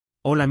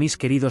Hola mis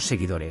queridos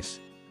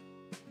seguidores.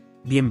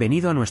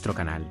 Bienvenido a nuestro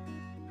canal.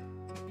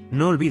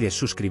 No olvides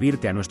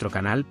suscribirte a nuestro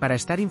canal para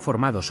estar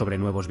informado sobre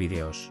nuevos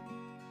vídeos.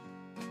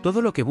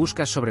 Todo lo que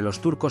buscas sobre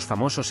los turcos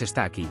famosos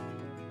está aquí.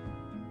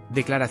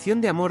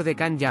 Declaración de amor de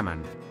Can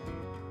Yaman.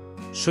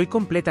 Soy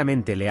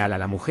completamente leal a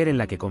la mujer en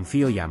la que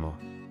confío y amo.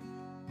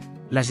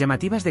 Las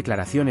llamativas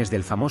declaraciones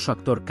del famoso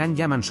actor Can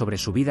Yaman sobre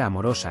su vida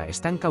amorosa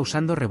están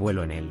causando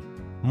revuelo en el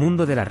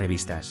mundo de las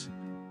revistas.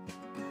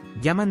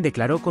 Yaman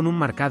declaró con un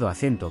marcado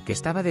acento que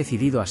estaba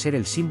decidido a ser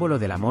el símbolo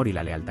del amor y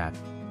la lealtad.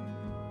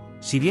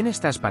 Si bien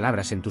estas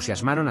palabras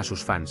entusiasmaron a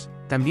sus fans,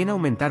 también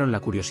aumentaron la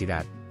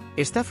curiosidad.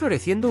 ¿Está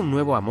floreciendo un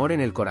nuevo amor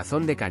en el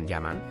corazón de Can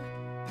Yaman?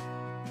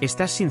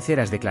 Estas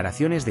sinceras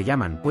declaraciones de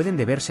Yaman pueden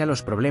deberse a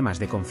los problemas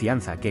de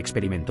confianza que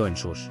experimentó en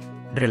sus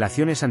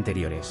relaciones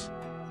anteriores.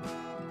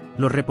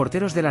 Los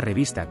reporteros de la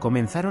revista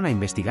comenzaron a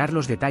investigar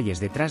los detalles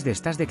detrás de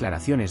estas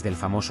declaraciones del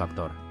famoso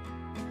actor.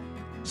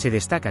 Se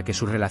destaca que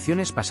sus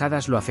relaciones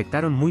pasadas lo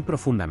afectaron muy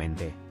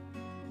profundamente.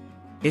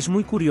 Es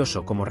muy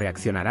curioso cómo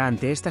reaccionará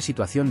ante esta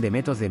situación de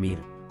Method Demir,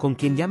 con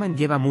quien Yaman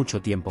lleva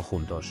mucho tiempo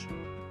juntos.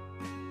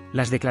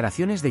 Las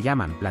declaraciones de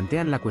Yaman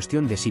plantean la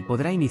cuestión de si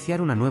podrá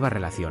iniciar una nueva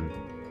relación,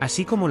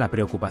 así como la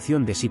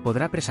preocupación de si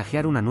podrá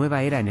presagiar una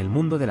nueva era en el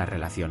mundo de las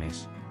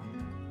relaciones.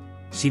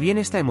 Si bien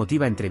esta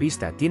emotiva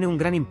entrevista tiene un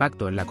gran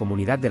impacto en la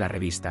comunidad de la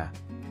revista,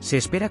 se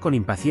espera con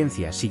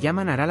impaciencia si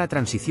Yaman hará la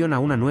transición a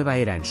una nueva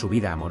era en su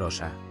vida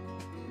amorosa.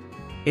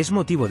 Es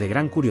motivo de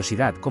gran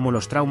curiosidad cómo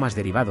los traumas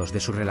derivados de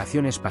sus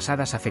relaciones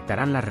pasadas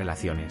afectarán las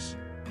relaciones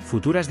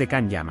futuras de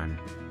Can Yaman.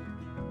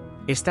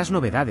 Estas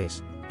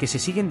novedades, que se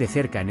siguen de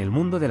cerca en el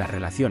mundo de las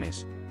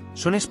relaciones,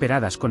 son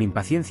esperadas con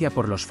impaciencia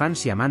por los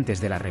fans y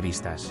amantes de las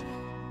revistas.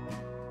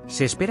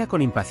 Se espera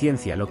con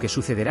impaciencia lo que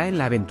sucederá en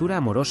la aventura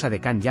amorosa de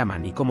Can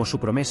Yaman y cómo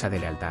su promesa de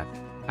lealtad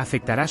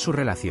afectará su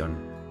relación.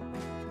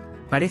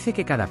 Parece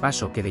que cada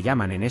paso que dé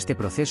Yaman en este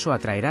proceso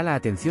atraerá la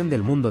atención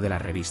del mundo de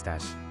las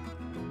revistas.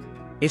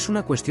 Es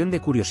una cuestión de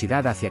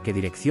curiosidad hacia qué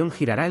dirección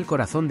girará el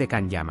corazón de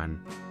Can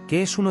Yaman,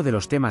 que es uno de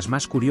los temas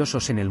más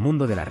curiosos en el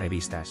mundo de las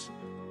revistas.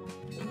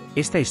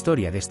 Esta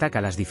historia destaca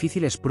las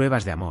difíciles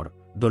pruebas de amor,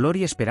 dolor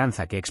y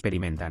esperanza que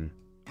experimentan.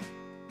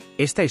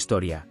 Esta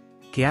historia,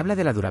 que habla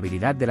de la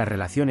durabilidad de las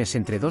relaciones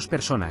entre dos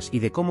personas y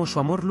de cómo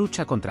su amor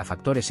lucha contra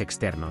factores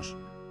externos,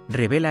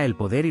 revela el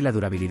poder y la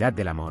durabilidad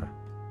del amor.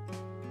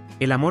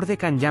 El amor de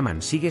Can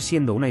Yaman sigue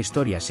siendo una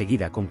historia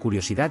seguida con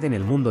curiosidad en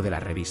el mundo de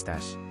las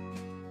revistas.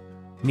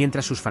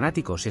 Mientras sus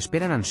fanáticos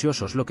esperan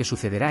ansiosos lo que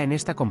sucederá en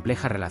esta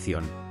compleja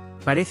relación,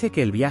 parece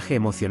que el viaje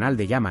emocional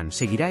de Yaman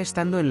seguirá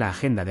estando en la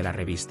agenda de la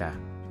revista.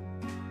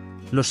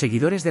 Los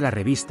seguidores de la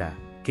revista,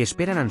 que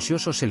esperan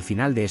ansiosos el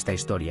final de esta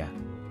historia,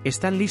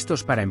 están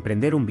listos para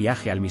emprender un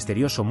viaje al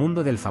misterioso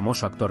mundo del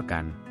famoso actor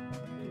Can.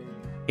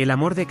 El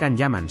amor de Can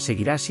Yaman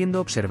seguirá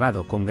siendo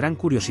observado con gran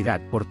curiosidad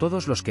por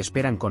todos los que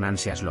esperan con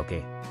ansias lo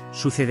que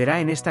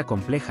sucederá en esta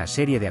compleja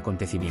serie de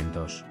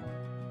acontecimientos.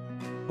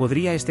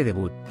 ¿Podría este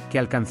debut, que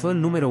alcanzó el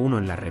número 1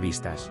 en las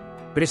revistas,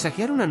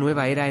 presagiar una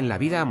nueva era en la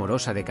vida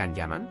amorosa de Can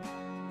Yaman?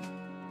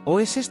 ¿O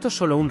es esto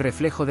solo un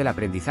reflejo del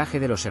aprendizaje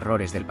de los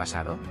errores del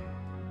pasado?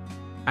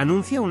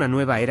 ¿Anuncia una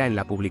nueva era en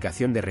la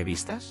publicación de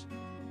revistas?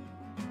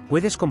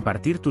 Puedes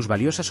compartir tus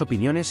valiosas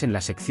opiniones en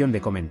la sección de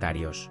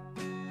comentarios.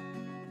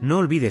 No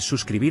olvides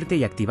suscribirte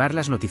y activar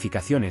las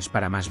notificaciones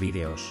para más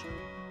vídeos.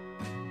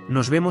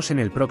 Nos vemos en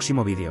el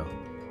próximo vídeo.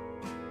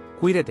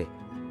 Cuídate.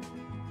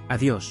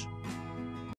 Adiós.